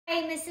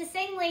Mrs.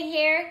 Singley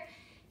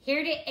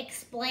here to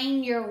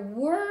explain your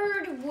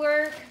word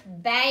work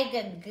bag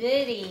of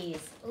goodies.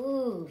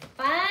 Ooh,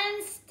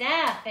 fun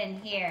stuff in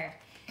here.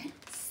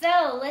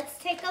 So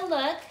let's take a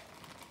look.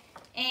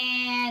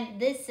 And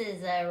this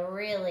is a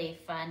really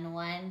fun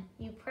one.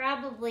 You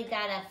probably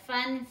got a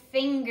fun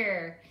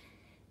finger.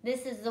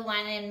 This is the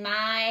one in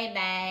my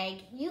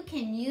bag. You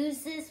can use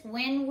this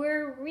when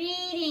we're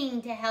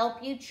reading to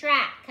help you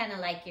track, kind of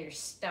like your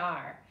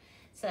star.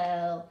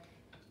 So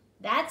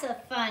that's a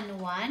fun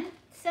one.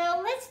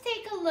 So let's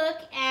take a look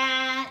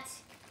at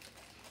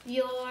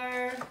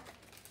your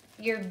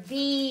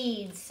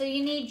beads. So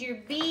you need your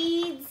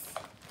beads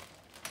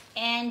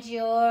and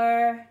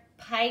your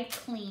pipe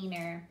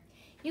cleaner.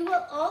 You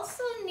will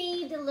also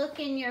need to look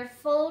in your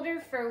folder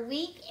for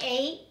week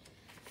 8.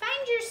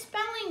 Find your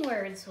spelling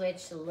words,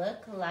 which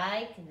look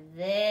like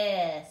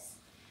this.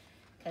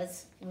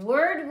 Because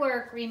word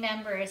work,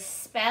 remember, is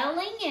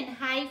spelling and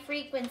high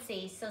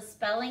frequency. So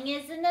spelling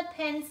is in the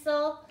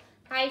pencil.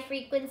 High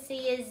frequency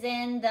is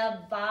in the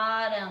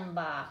bottom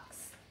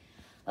box.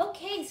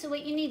 Okay, so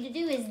what you need to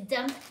do is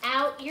dump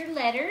out your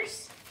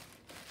letters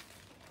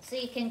so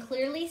you can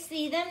clearly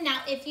see them.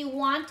 Now, if you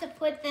want to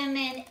put them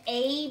in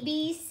A,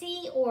 B,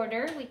 C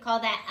order, we call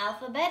that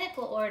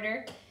alphabetical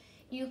order,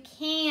 you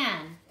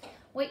can.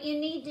 What you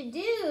need to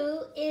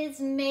do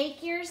is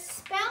make your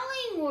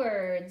spelling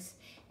words,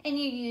 and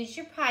you use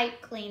your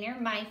pipe cleaner.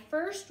 My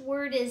first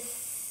word is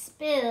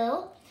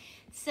spill,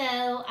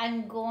 so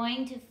I'm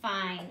going to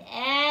find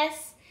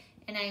S,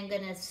 and I'm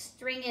going to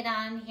string it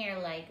on here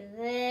like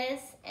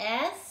this,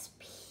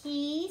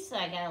 S-P, so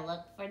I got to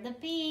look for the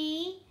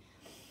P.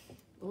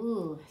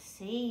 Ooh,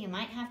 see, you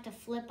might have to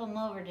flip them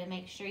over to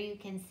make sure you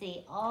can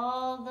see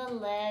all the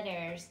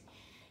letters.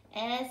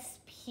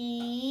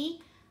 S-P-I.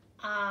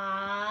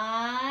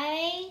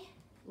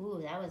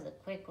 Ooh, that was a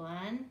quick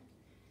one.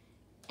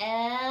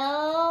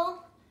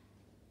 L.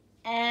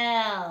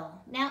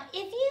 Now,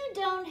 if you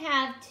don't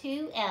have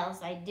 2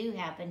 L's, I do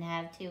happen to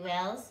have 2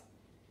 L's.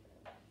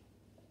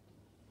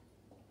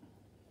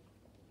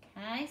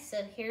 Okay,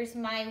 so here's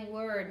my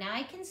word. Now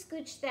I can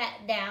scooch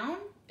that down.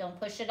 Don't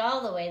push it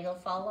all the way, they'll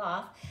fall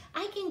off.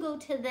 I can go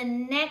to the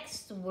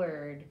next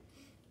word,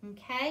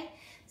 okay?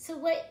 So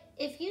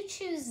if you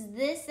choose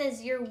this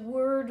as your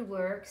word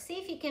work, see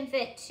if you can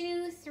fit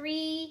 2,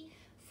 3,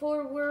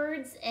 4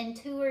 words and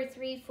 2 or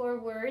 3, 4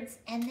 words,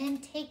 and then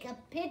take a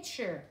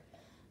picture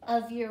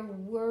of your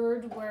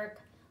word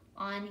work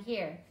on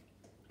here.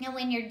 Now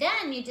when you're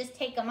done, you just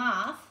take them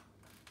off,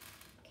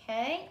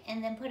 okay?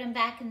 And then put them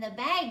back in the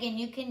bag and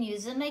you can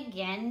use them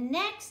again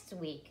next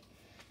week.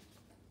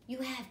 You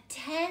have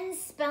 10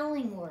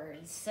 spelling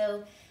words,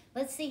 so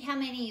let's see how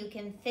many you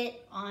can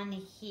fit on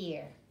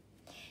here.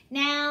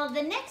 Now,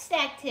 the next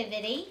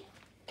activity,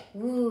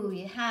 ooh,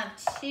 you have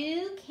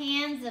 2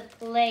 cans of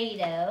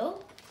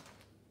Play-Doh,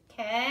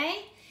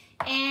 okay?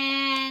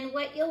 And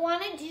what you'll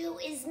want to do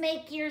is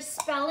make your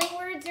spelling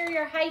words or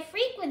your high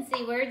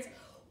frequency words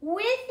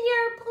with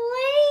your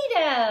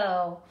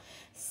Play-Doh.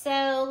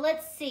 So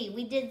let's see,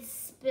 we did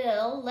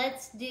spill,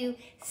 let's do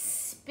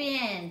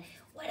spin.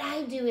 What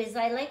I do is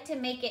I like to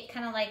make it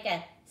kind of like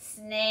a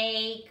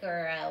snake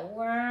or a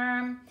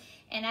worm.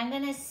 And I'm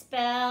going to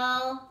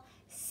spell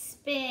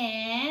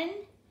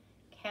spin.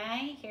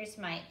 Okay, here's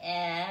my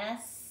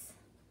S.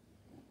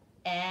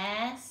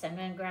 S. I'm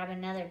going to grab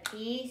another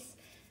piece.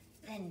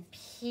 Then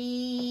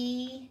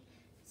P.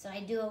 So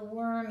I do a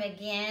worm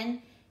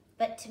again.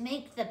 But to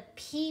make the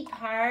P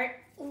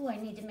part, ooh, I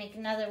need to make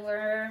another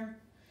worm.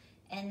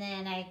 And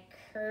then I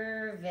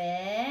curve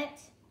it.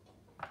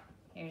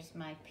 Here's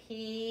my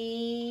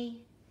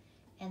P,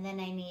 and then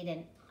I need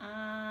an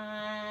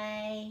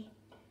I.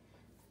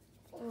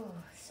 Ooh,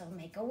 so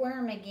make a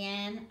worm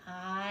again,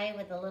 I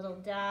with a little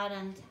dot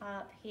on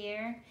top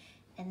here,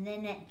 and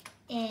then an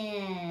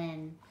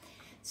N.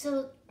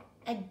 So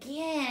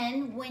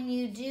again, when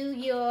you do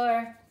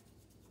your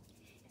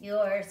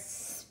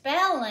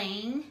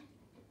spelling,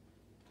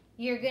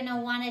 you're gonna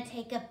wanna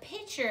take a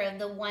picture of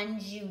the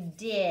ones you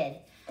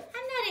did. I'm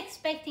not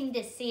expecting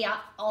to see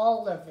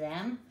all of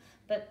them,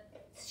 but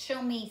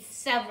show me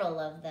several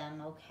of them,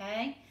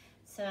 okay?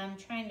 So I'm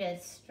trying to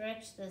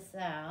stretch this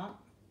out.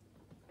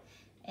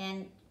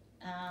 And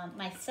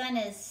my son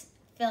is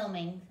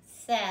filming.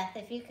 Seth,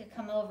 if you could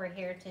come over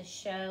here to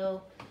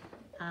show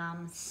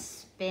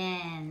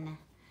spin.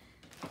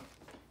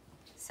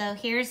 So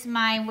here's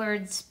my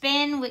word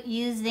spin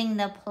using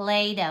the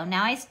Play-Doh.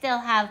 Now I still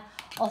have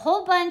a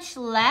whole bunch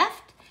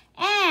left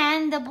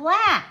and the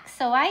black.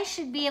 So I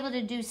should be able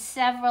to do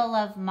several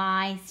of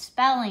my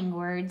spelling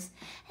words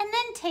and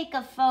then take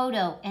a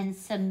photo and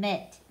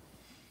submit.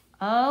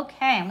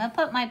 Okay, I'm gonna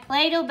put my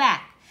Play-Doh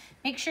back.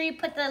 Make sure you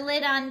put the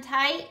lid on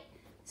tight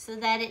so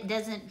that it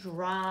doesn't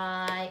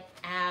dry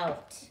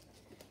out.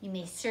 You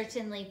may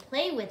certainly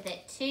play with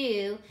it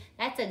too.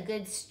 That's a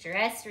good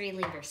stress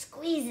reliever.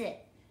 Squeeze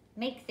it,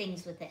 make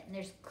things with it. And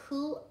there's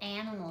cool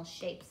animal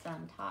shapes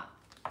on top.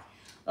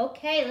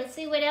 Okay, let's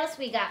see what else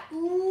we got.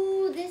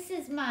 Ooh, this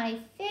is my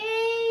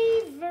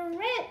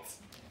favorite.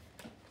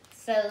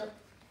 So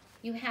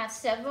you have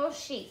several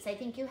sheets. I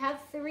think you have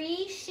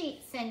 3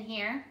 sheets in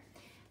here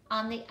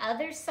on the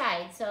other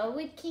side. So I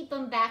would keep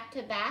them back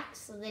to back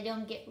so they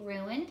don't get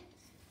ruined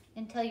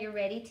until you're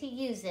ready to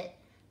use it.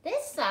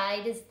 This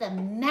side is the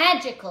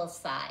magical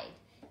side.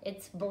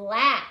 It's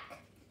black.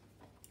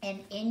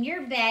 And in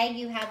your bag,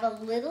 you have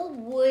a little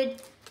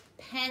wood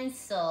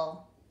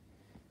pencil.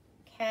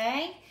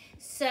 Okay?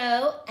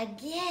 So,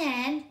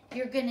 again,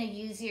 you're going to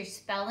use your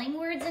spelling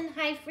words and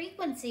high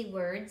frequency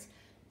words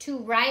to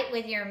write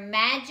with your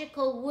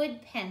magical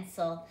wood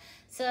pencil.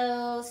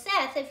 So,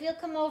 Seth, if you'll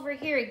come over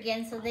here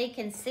again so they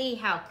can see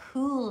how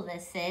cool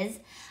this is.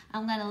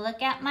 I'm going to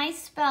look at my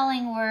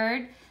spelling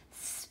word,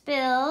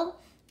 spill,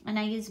 and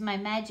I use my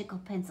magical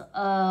pencil.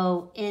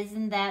 Oh,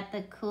 isn't that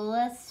the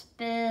coolest?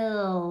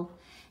 Spill.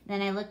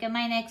 Then I look at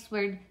my next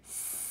word,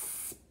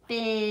 spin.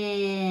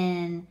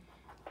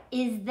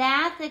 Is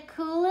that the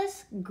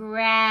coolest?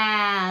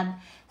 Grab.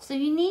 So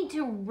you need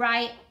to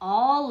write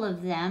all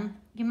of them.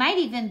 You might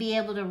even be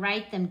able to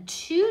write them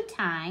 2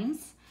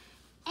 times.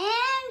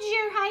 And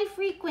your high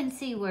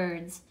frequency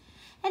words.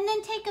 And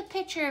then take a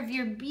picture of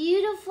your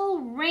beautiful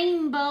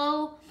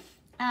rainbow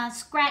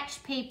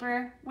scratch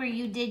paper where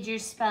you did your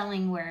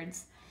spelling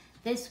words.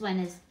 This one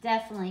is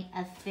definitely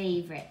a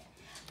favorite.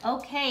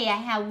 Okay, I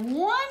have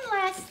one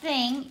last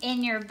thing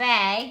in your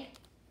bag,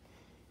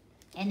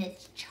 and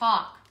it's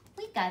chalk.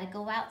 We gotta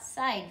go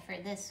outside for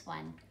this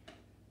one.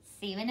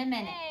 See you in a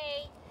minute.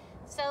 Okay,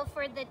 so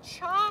for the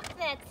chalk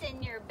that's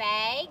in your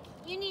bag,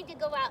 you need to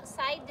go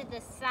outside to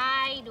the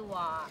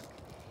sidewalk.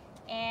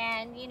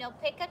 And, you know,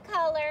 pick a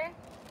color.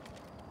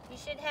 You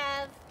should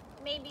have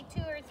maybe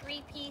 2 or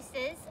 3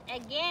 pieces.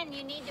 Again,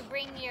 you need to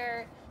bring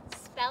your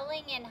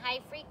spelling and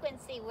high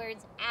frequency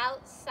words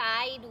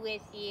outside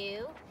with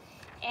you.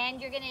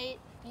 And you're gonna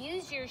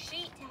use your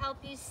sheet to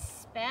help you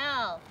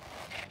spell.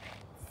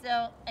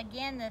 So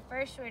again, the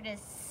first word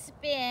is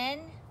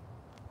spin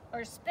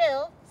or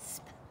spill.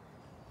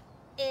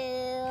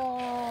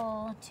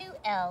 Spill. 2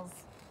 L's.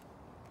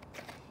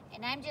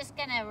 And I'm just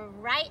gonna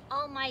write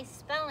all my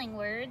spelling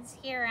words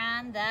here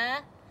on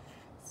the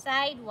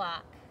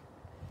sidewalk.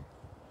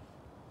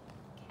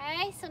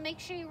 Okay, so make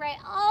sure you write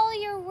all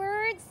your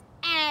words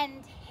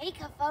and take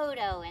a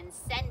photo and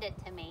send it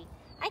to me.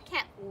 I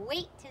can't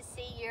wait to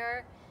see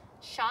your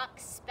chalk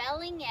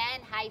spelling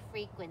and high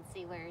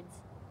frequency words.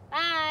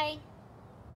 Bye.